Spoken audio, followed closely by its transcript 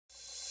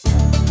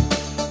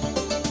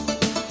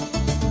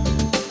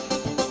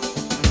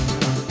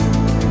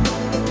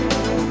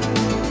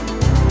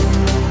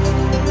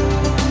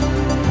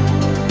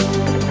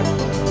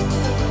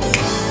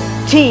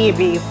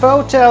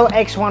T.B.photo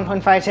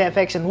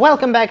X1.5 and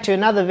welcome back to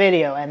another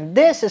video, and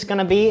this is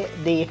gonna be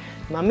the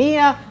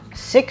Mamiya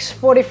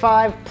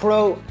 645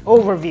 Pro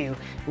overview.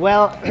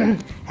 Well,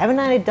 haven't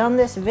I done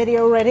this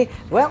video already?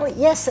 Well,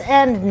 yes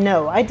and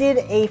no. I did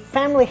a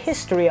family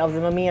history of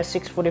the Mamiya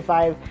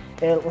 645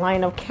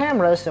 line of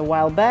cameras a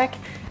while back,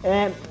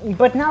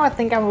 but now I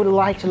think I would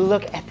like to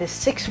look at the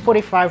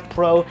 645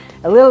 Pro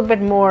a little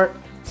bit more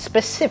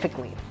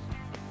specifically.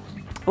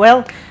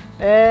 Well,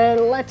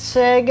 let's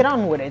get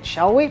on with it,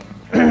 shall we?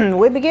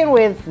 We begin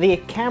with the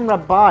camera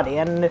body,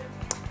 and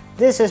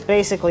this is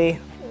basically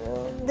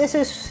this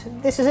is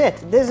it.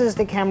 This is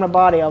the camera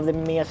body of the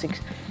Mamiya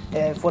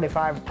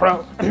 645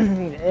 Pro.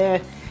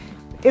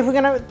 If we're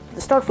gonna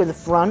start with the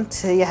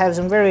front, you have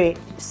some very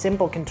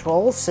simple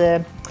controls.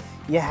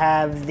 You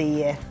have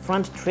the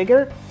front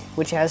trigger,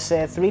 which has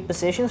 3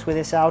 positions with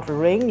this outer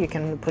ring. You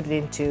can put it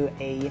into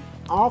a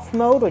off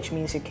mode, which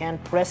means you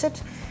can't press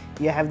it.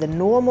 You have the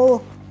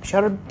normal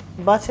shutter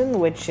button,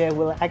 which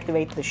will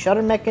activate the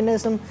shutter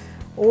mechanism,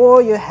 or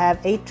you have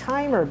a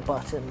timer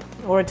button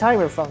or a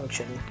timer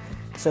function,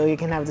 so you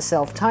can have the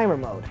self timer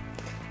mode.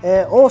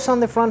 Also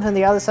on the front and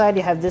the other side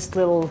you have this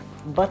little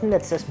button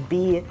that says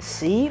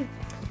BC,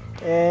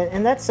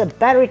 and that's a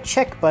battery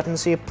check button,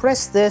 so you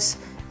press this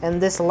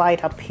and this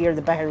light up here,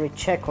 the battery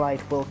check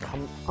light, will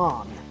come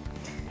on.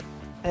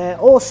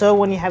 Also,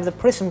 when you have the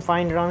prism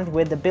finder on it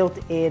with the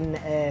built-in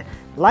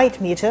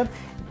light meter,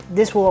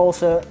 this will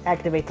also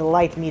activate the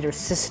light meter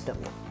system.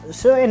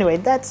 So anyway,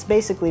 that's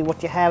basically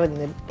what you have in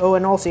the... Oh,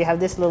 and also you have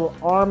this little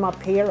arm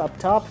up here, up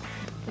top.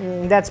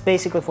 That's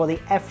basically for the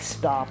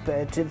f-stop,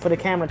 for the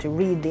camera to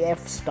read the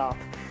f-stop.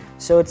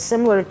 So it's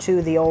similar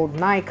to the old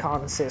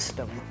Nikon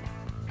system.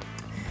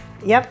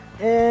 Yep,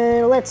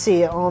 let's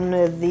see, on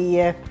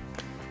the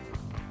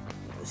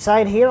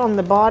side here on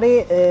the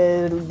body,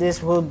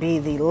 this will be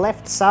the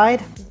left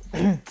side.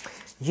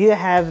 You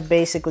have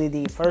basically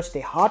the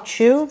hot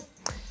shoe,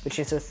 which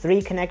is a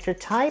 3 connector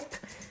type.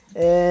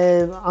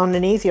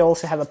 Underneath you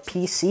also have a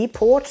PC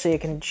port, so you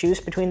can choose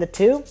between the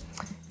 2.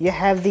 You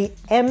have the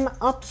M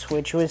up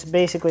switch, which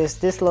basically is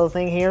this little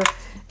thing here.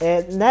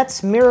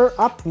 That's mirror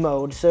up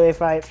mode, so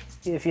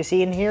if you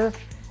see in here,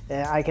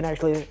 I can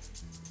actually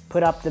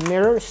put up the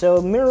mirror,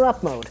 so mirror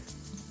up mode.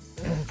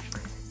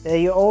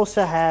 You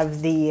also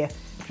have the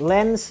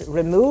lens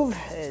remove,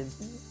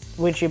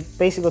 which you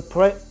basically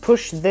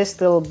push this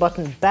little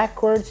button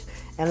backwards,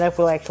 and that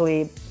will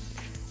actually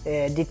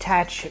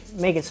detach,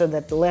 make it so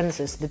that the lens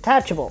is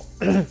detachable.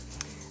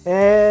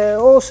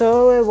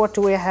 Also, what do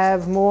we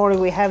have more?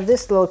 We have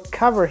this little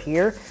cover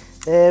here,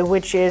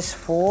 which is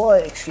for,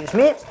 excuse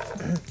me,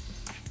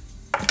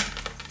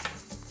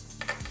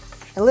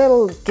 a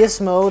little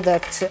gizmo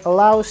that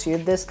allows you,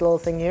 this little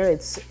thing here,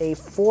 it's a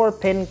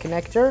 4-pin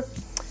connector,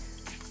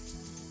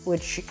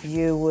 which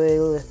you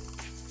will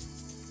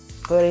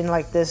put in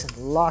like this and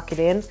lock it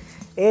in.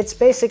 It's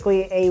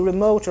basically a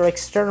remote or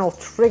external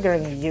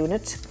triggering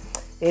unit.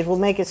 It will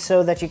make it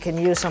so that you can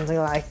use something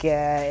like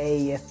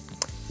a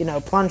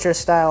plunger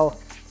style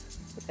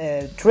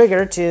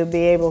trigger to be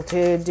able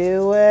to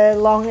do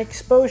long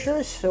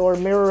exposures or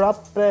mirror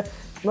up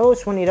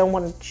modes when you don't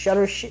want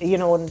shutter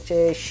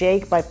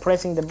shake by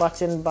pressing the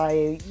button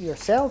by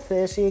yourself,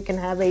 so you can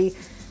have a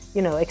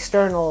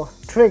external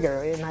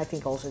trigger. And I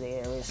think also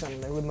there is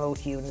some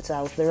remote units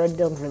out there, I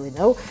don't really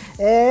know,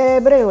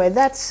 but anyway,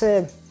 that's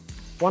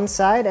one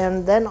side.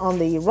 And then on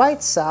the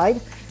right side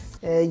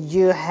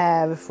you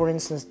have, for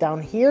instance,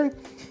 down here,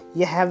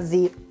 you have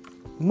the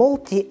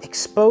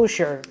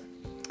multi-exposure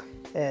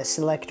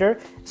selector.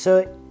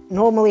 So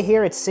normally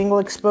here it's single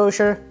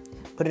exposure,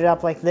 put it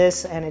up like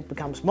this and it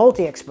becomes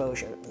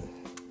multi-exposure.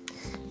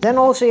 Then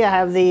also you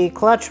have the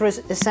clutch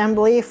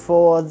assembly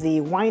for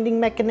the winding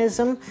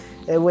mechanism,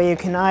 where you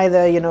can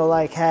either,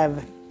 like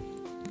have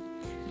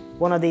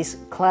one of these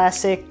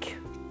classic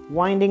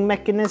winding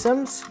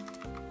mechanisms.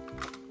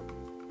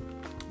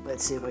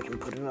 Let's see if I can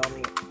put it on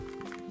here.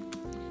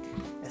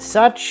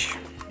 Such,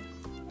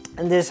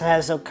 and this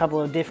has a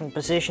couple of different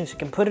positions you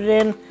can put it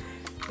in.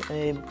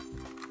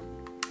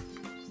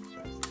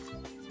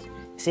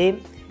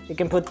 See, you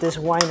can put this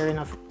winder in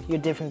a few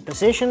different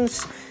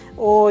positions,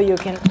 or you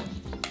can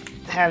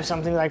have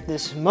something like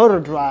this motor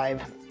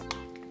drive.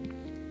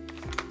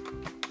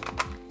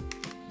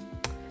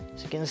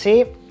 As you can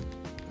see,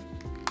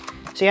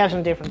 so you have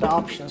some different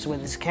options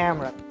with this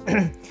camera.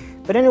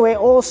 But anyway,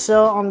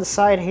 also on the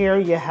side here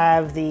you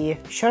have the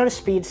shutter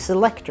speed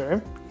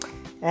selector.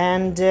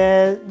 And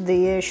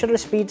the shutter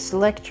speed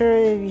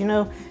selector,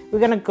 we're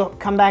gonna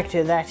come back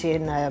to that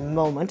in a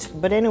moment.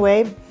 But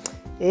anyway,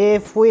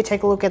 if we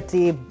take a look at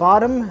the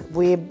bottom,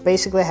 we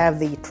basically have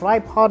the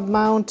tripod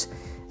mount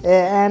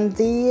and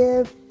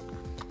the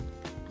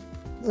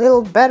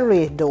little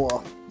battery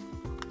door.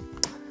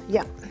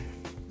 Yeah.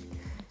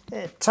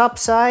 Top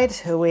side,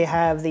 we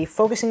have the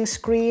focusing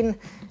screen,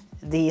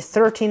 the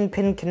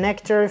 13-pin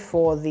connector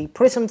for the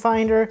prism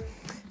finder,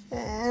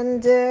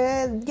 and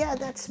yeah,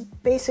 that's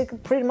basically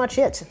pretty much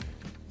it.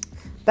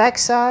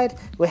 Backside,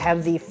 we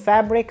have the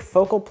fabric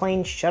focal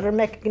plane shutter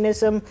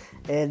mechanism,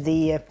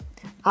 the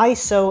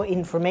ISO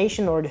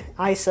information or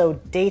ISO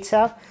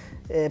data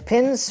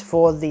pins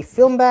for the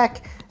film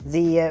back,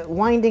 the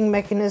winding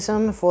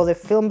mechanism for the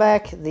film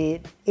back, the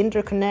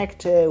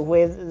interconnect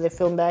with the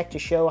film back to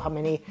show how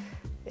many,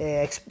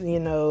 you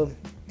know,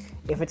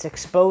 if it's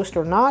exposed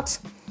or not,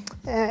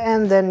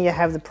 and then you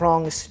have the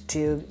prongs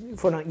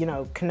for you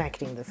know,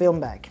 connecting the film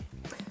back.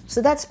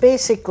 So that's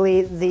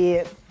basically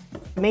the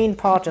main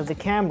part of the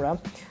camera.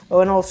 Oh,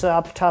 and also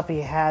up top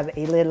you have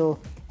a little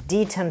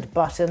detent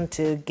button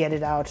to get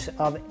it out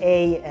of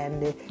A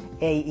and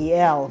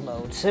AEL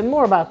mode. So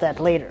more about that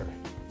later.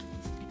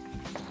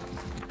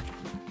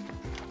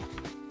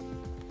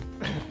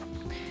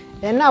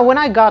 And now when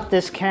I got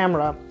this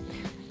camera,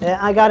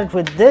 I got it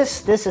with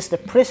this. This is the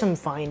prism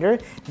finder.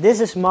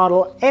 This is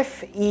model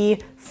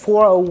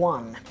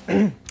FE401.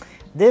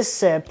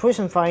 This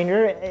prism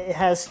finder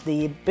has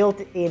the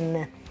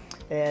built-in,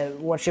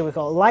 what should we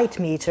call, light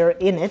meter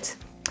in it.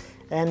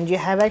 And you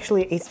have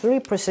actually a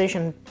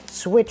 3-position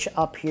switch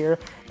up here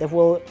that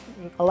will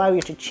allow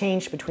you to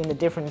change between the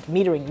different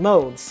metering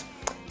modes.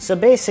 So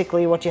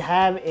basically what you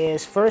have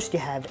is, first you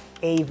have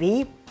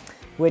AV,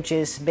 which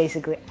is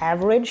basically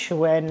average,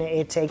 when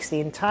it takes the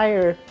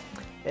entire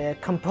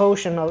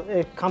composition of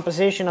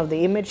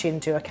the image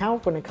into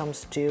account when it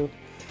comes to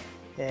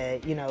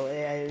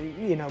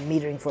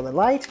metering for the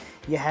light.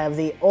 You have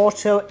the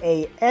auto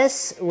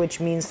AS,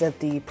 which means that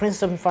the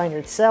prism finder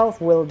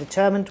itself will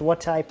determine what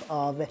type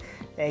of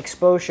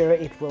exposure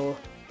it will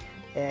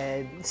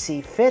see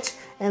fit.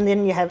 And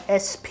then you have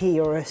SP,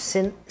 or a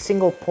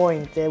single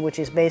point, which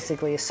is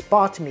basically a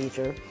spot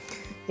meter.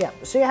 Yeah,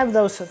 so you have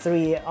those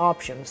 3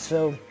 options.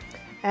 So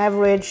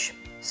average,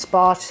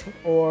 spot,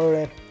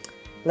 or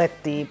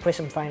let the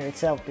prism finder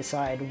itself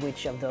decide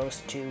which of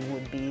those 2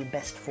 would be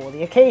best for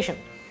the occasion.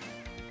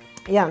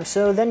 Yeah,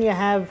 so then you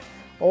have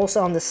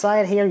also on the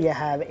side here, you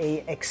have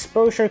a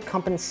exposure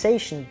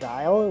compensation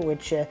dial,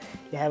 which you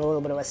have a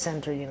little bit of a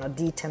center, you know,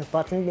 detent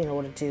button in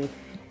order to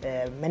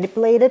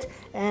manipulate it,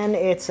 and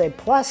it's a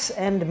plus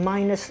and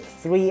minus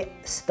 3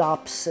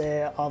 stops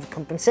of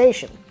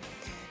compensation.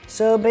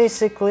 So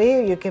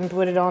basically you can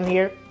put it on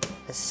here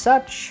as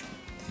such,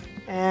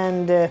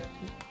 and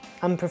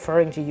I'm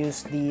preferring to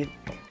use the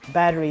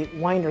battery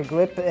winder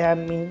grip. I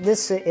mean,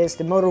 this is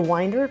the motor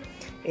winder.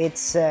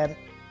 It's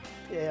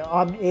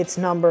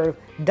number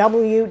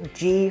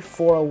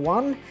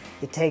WG401.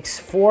 It takes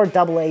 4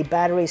 AA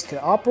batteries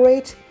to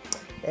operate,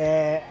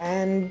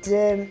 and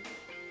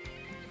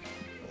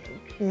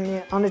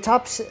on the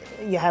top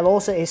you have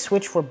also a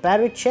switch for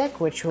battery check,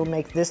 which will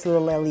make this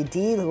little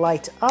LED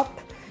light up.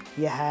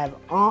 You have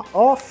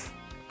off,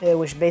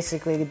 which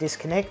basically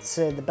disconnects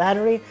the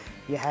battery.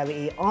 You have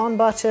a on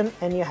button,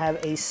 and you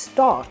have a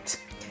start,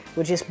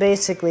 which is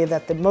basically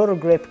that the motor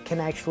grip can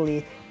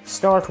actually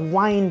start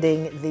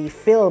winding the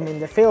film in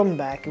the film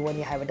back when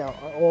you have it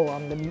all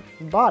on the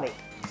body.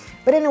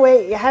 But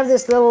anyway, you have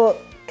this little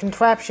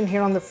contraption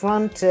here on the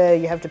front.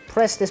 You have to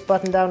press this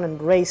button down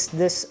and raise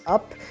this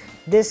up.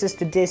 This is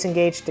to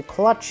disengage the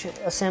clutch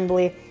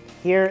assembly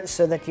here,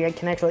 so that you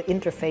can actually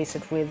interface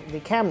it with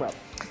the camera.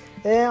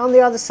 On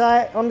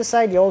the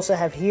side you also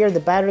have here the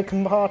battery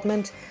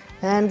compartment,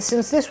 and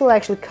since this will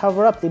actually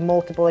cover up the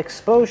multiple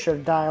exposure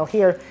dial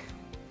here,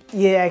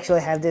 you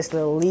actually have this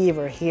little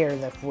lever here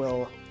that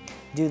will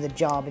do the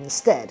job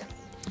instead.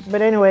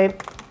 But anyway,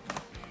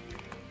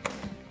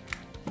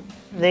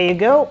 there you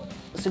go.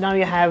 So now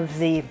you have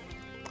the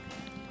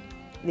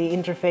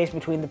interface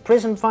between the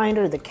prism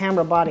finder, the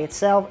camera body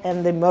itself,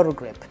 and the motor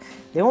grip.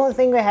 The only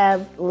thing we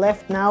have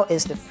left now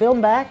is the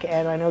film back,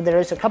 and I know there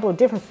is a couple of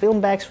different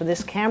film backs for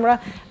this camera,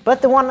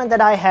 but the one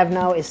that I have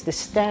now is the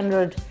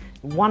standard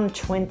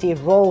 120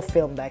 roll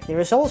film back. There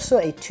is also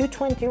a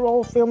 220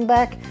 roll film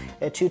back.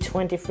 A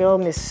 220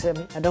 film is,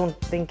 I don't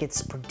think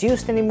it's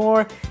produced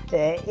anymore.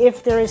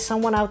 If there is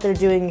someone out there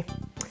doing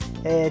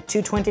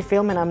 220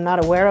 film and I'm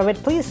not aware of it,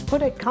 please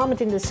put a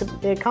comment in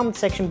the comment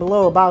section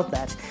below about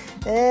that.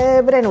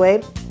 But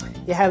anyway,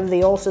 you have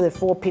also the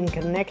 4-pin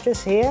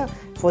connectors here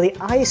for the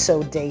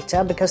ISO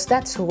data, because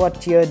that's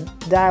what you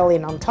dial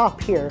in on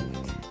top here,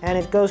 and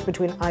it goes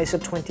between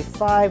ISO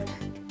 25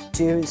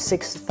 to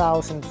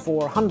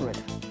 6400.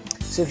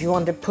 So if you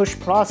want to push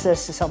process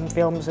some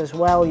films as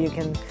well, you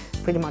can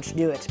pretty much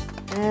do it.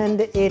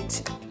 And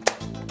it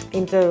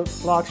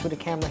interlocks with the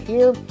camera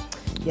here.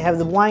 You have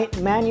the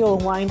manual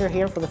winder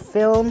here for the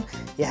film.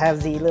 You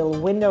have the little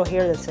window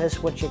here that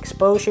says which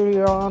exposure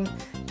you're on.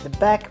 The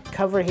back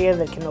cover here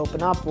that can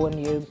open up when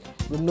you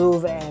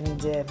remove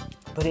and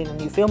put in a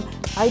new film.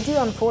 I do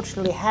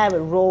unfortunately have a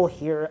roll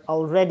here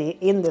already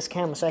in this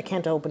camera, so I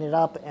can't open it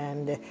up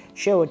and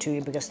show it to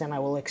you, because then I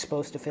will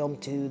expose the film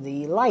to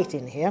the light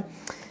in here.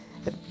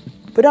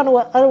 But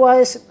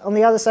otherwise, on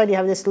the other side you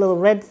have this little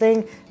red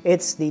thing.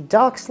 It's the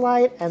dock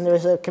light, and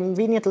there's a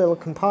convenient little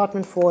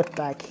compartment for it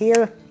back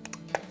here,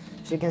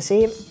 so you can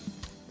see.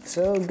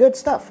 So good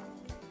stuff.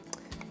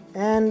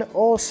 And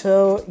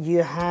also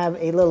you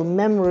have a little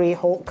memory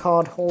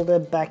card holder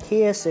back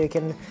here, so you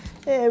can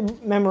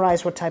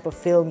memorize what type of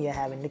film you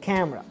have in the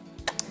camera.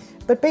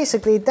 But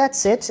basically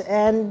that's it,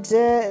 and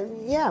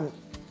yeah,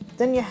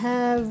 then you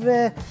have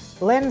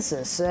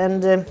lenses,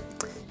 and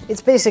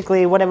it's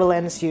basically whatever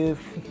lens you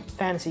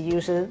fancy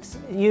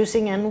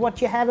using and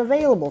what you have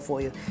available for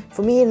you.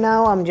 For me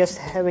now, I'm just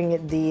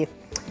having the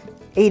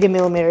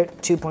 80mm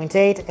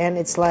 2.8, and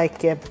it's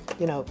like,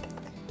 you know,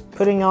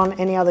 putting on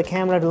any other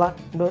camera,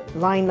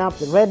 line up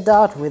the red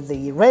dot with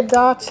the red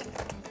dot,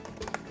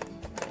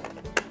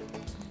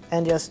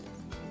 and just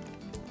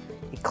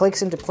it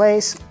clicks into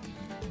place,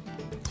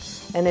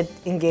 and it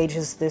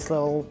engages this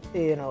little,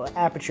 you know,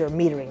 aperture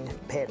metering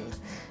pin.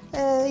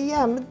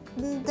 Yeah,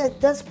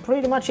 that's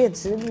pretty much it.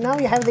 So now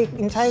you have the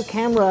entire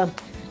camera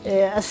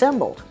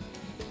assembled.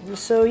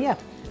 So yeah,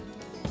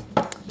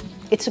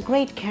 it's a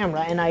great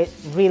camera, and I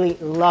really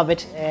love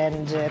it.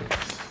 And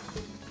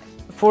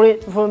for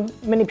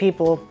many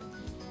people,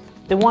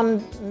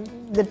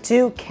 the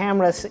two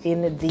cameras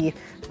in the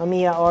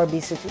Mamiya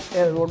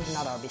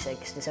not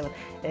RB67,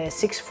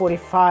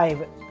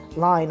 645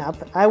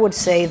 lineup, I would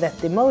say that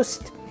the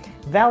most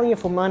value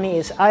for money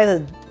is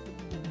either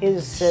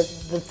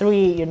the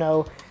three, you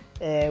know,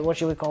 what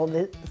should we call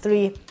the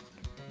three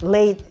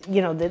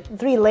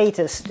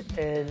latest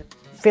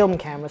film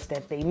cameras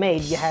that they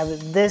made. You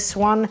have this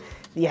one,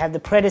 you have the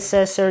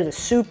predecessor, the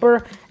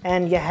Super,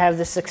 and you have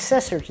the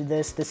successor to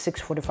this, the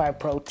 645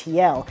 Pro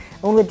TL.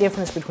 Only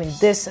difference between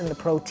this and the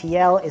Pro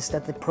TL is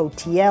that the Pro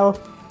TL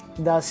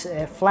does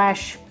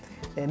flash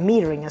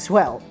metering as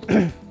well.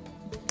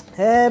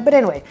 But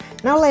anyway,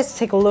 now let's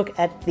take a look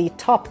at the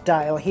top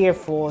dial here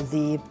for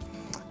the,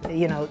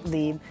 you know,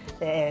 the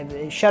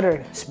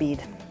shutter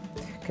speed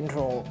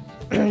control.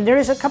 There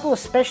is a couple of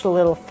special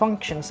little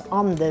functions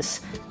on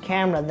this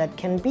camera that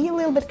can be a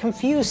little bit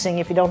confusing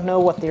if you don't know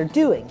what they're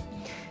doing.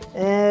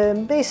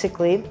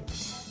 Basically,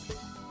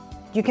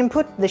 you can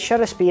put the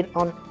shutter speed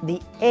on the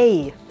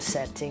A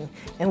setting,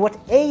 and what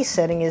A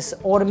setting is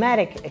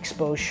automatic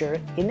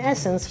exposure, in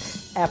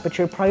essence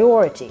aperture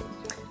priority.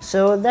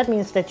 So that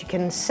means that you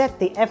can set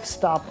the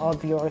f-stop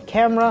of your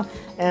camera,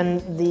 and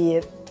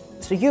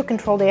so you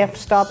control the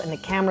f-stop and the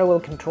camera will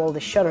control the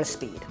shutter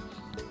speed.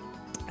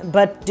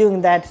 But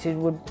doing that, it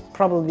would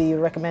probably be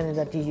recommended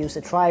that you use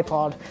a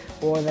tripod,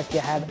 or that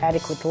you have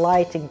adequate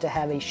lighting to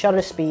have a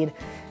shutter speed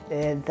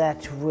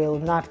that will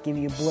not give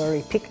you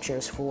blurry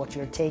pictures for what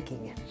you're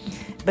taking.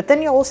 But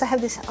then you also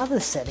have this other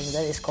setting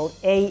that is called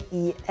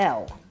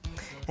AEL.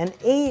 And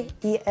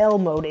AEL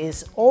mode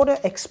is auto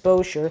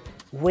exposure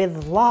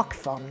with lock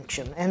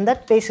function, and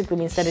that basically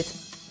means that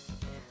it's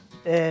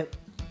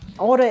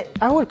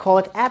I would call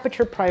it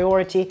aperture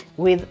priority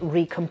with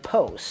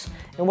recompose.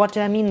 And what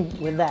do I mean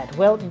with that?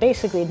 Well,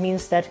 basically it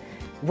means that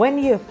when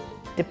you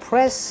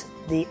depress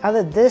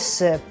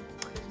this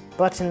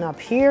button up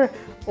here,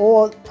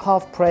 or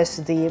half press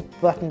the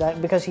button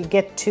down, because you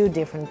get two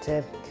different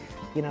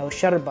you know,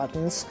 shutter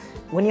buttons.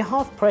 When you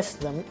half press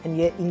them and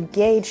you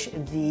engage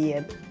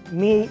the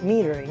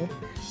metering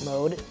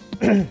mode,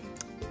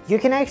 you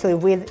can actually,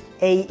 with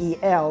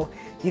AEL,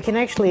 you can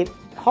actually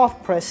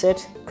half press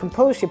it,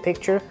 compose your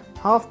picture,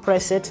 half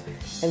press it,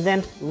 and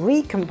then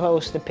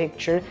recompose the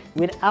picture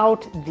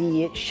without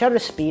the shutter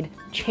speed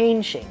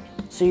changing.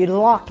 So you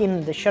lock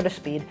in the shutter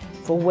speed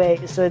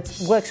so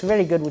it works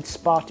very good with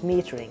spot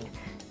metering.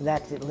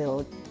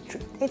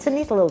 It's a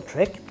neat little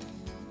trick.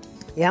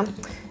 Yeah,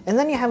 and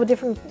then you have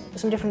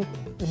some different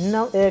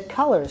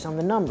colors on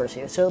the numbers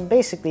here. So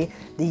basically,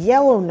 the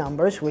yellow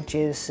numbers, which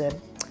is the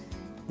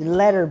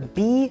letter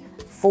B,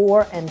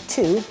 4, and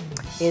 2,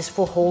 is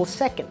for whole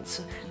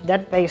seconds.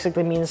 That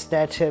basically means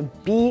that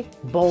B,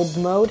 bulb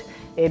mode,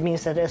 it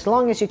means that as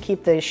long as you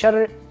keep the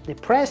shutter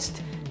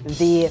depressed,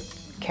 the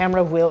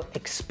camera will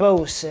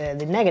expose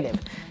the negative.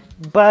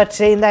 But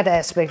in that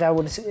aspect, I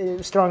would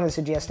strongly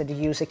suggest that you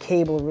use a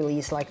cable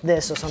release like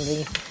this or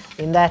something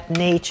in that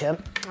nature,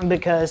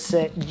 because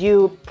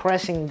you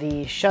pressing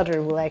the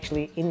shutter will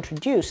actually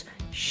introduce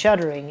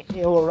shuddering,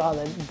 or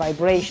rather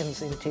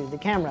vibrations, into the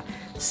camera.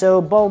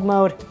 So bulb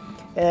mode,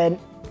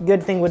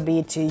 good thing would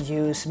be to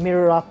use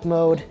mirror up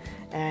mode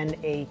and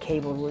a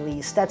cable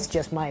release. That's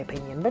just my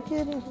opinion, but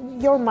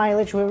your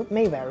mileage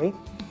may vary.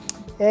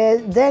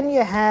 Then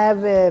you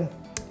have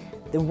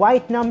the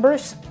white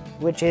numbers,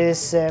 which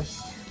is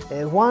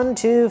 1,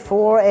 2,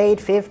 4, 8,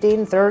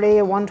 15,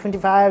 30,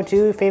 125,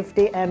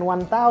 250, and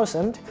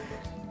 1000.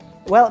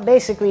 Well,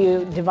 basically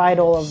you divide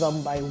all of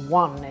them by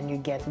 1 and you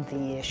get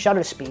the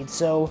shutter speed.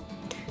 So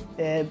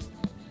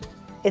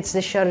it's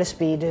the shutter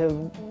speed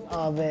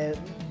of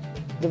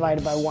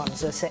divided by 1,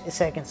 so a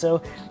second.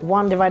 So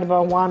 1 divided by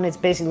 1 is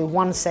basically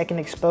 1 second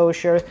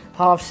exposure,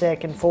 half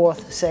second,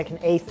 fourth second,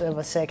 eighth of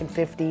a second,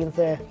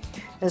 15th,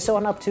 and so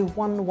on up to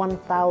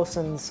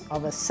 1/1000th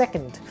of a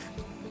second,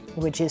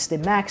 which is the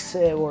max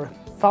or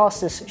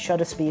fastest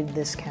shutter speed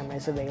this camera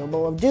is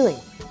available of doing.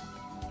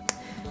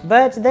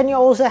 But then you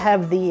also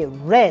have the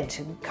red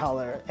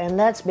color, and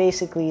that's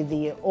basically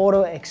the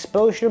auto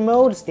exposure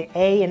modes, the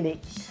A and the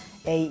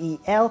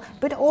AEL,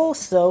 but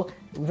also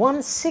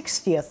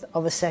 1/60th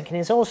of a second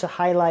is also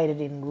highlighted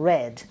in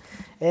red.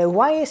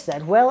 Why is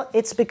that? Well,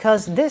 it's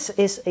because this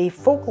is a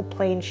focal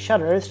plane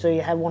shutter, so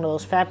you have one of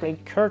those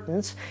fabric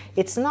curtains.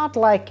 It's not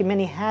like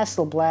many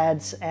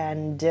Hasselblads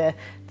and the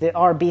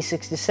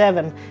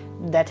RB67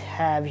 that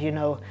have, you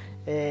know,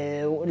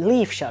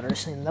 leaf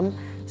shutters in them.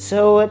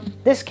 So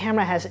this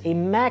camera has a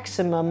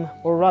maximum,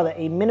 or rather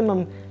a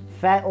minimum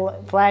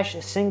flash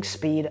sync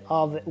speed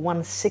of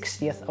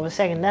 1/60th of a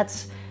second.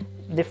 That's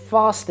the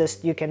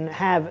fastest you can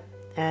have,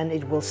 and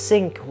it will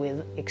sync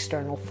with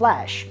external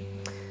flash.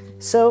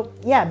 So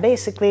yeah,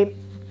 basically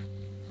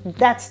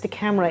that's the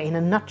camera in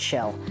a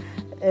nutshell.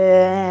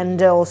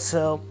 And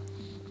also,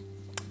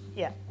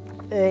 yeah,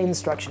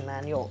 instruction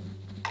manual.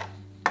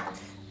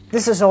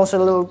 This is also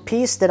a little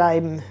piece that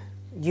I'm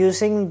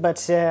using,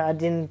 but I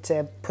didn't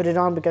put it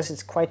on because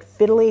it's quite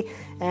fiddly,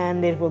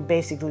 and it will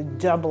basically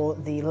double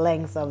the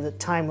length of the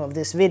time of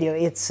this video.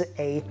 It's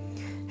a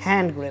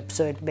hand grip,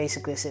 so it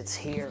basically sits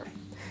here.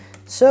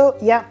 So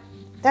yeah,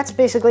 that's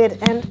basically it,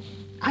 and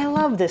I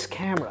love this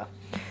camera.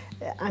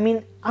 I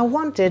mean, I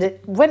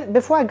wanted,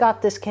 before I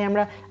got this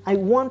camera, I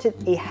wanted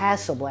a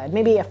Hasselblad,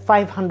 maybe a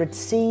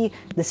 500C,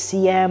 the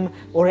CM,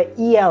 or a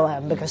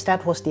ELM, because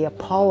that was the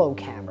Apollo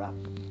camera.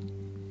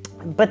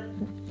 But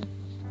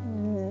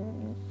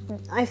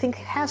I think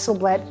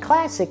Hasselblad,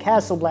 classic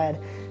Hasselblad,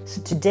 so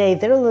today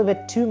they're a little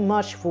bit too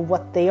much for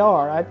what they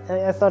are.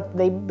 I thought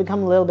they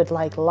become a little bit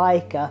like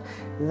Leica,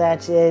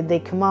 that they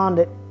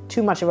command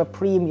too much of a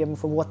premium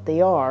for what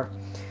they are.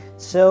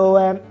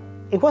 So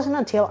it wasn't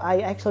until I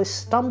actually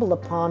stumbled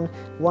upon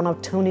one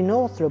of Tony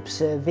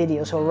Northrup's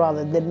videos, or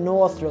rather the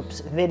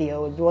Northrup's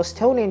video. It was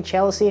Tony and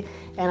Chelsea,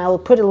 and I will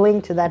put a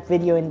link to that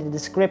video in the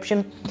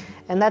description.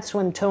 And that's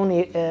when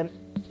Tony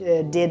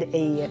did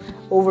a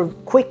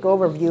quick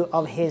overview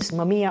of his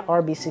Mamiya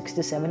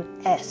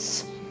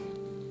RB67S.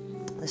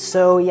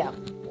 So yeah,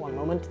 one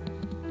moment.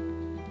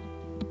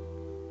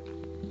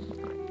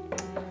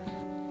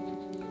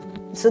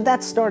 So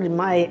that started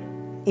my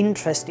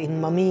interest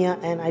in Mamiya,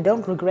 and I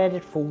don't regret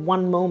it for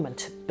one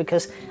moment,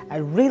 because I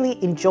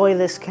really enjoy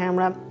this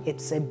camera.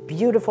 It's a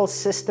beautiful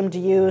system to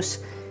use,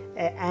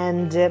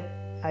 and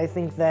I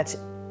think that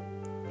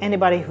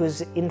anybody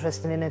who's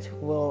interested in it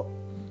will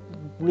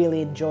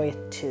really enjoy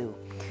it too.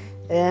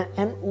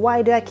 And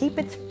why do I keep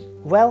it?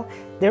 Well,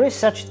 there is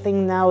such a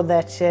thing now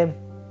that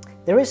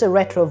there is a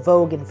retro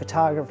vogue in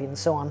photography and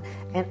so on,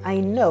 and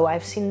I know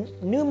I've seen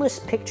numerous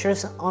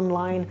pictures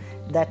online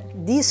that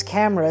these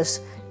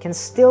cameras can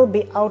still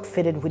be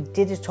outfitted with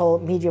digital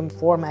medium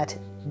format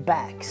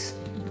backs.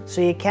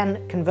 So you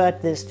can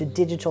convert this to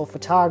digital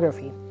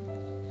photography.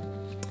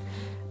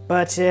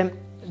 But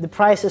the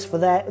prices for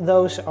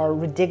those are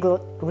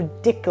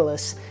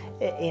ridiculous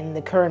in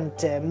the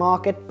current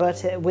market,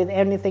 but with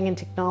anything in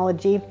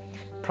technology,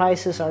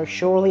 prices are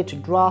surely to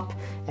drop,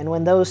 and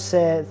when those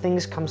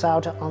things comes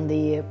out on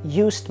the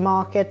used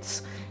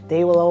markets,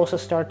 they will also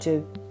start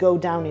to go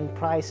down in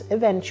price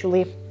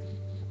eventually.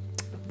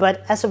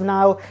 But as of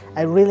now,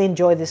 I really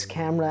enjoy this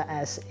camera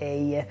as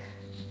a,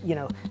 you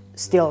know,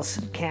 stills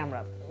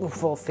camera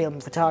for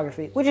film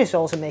photography, which is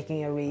also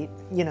making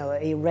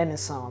a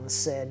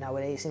renaissance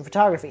nowadays in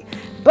photography.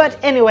 But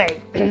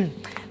anyway,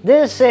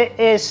 this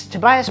is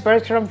Tobias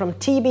Bergström from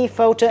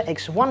T.B.photo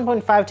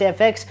X1.5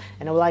 TFX,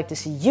 and I would like to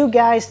see you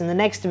guys in the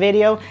next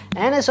video.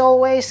 And as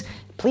always,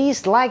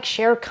 please like,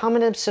 share,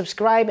 comment, and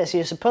subscribe, as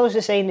you're supposed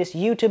to say in this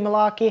YouTube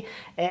malarkey.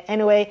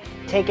 Anyway,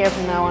 take care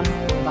from now on.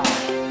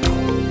 Bye.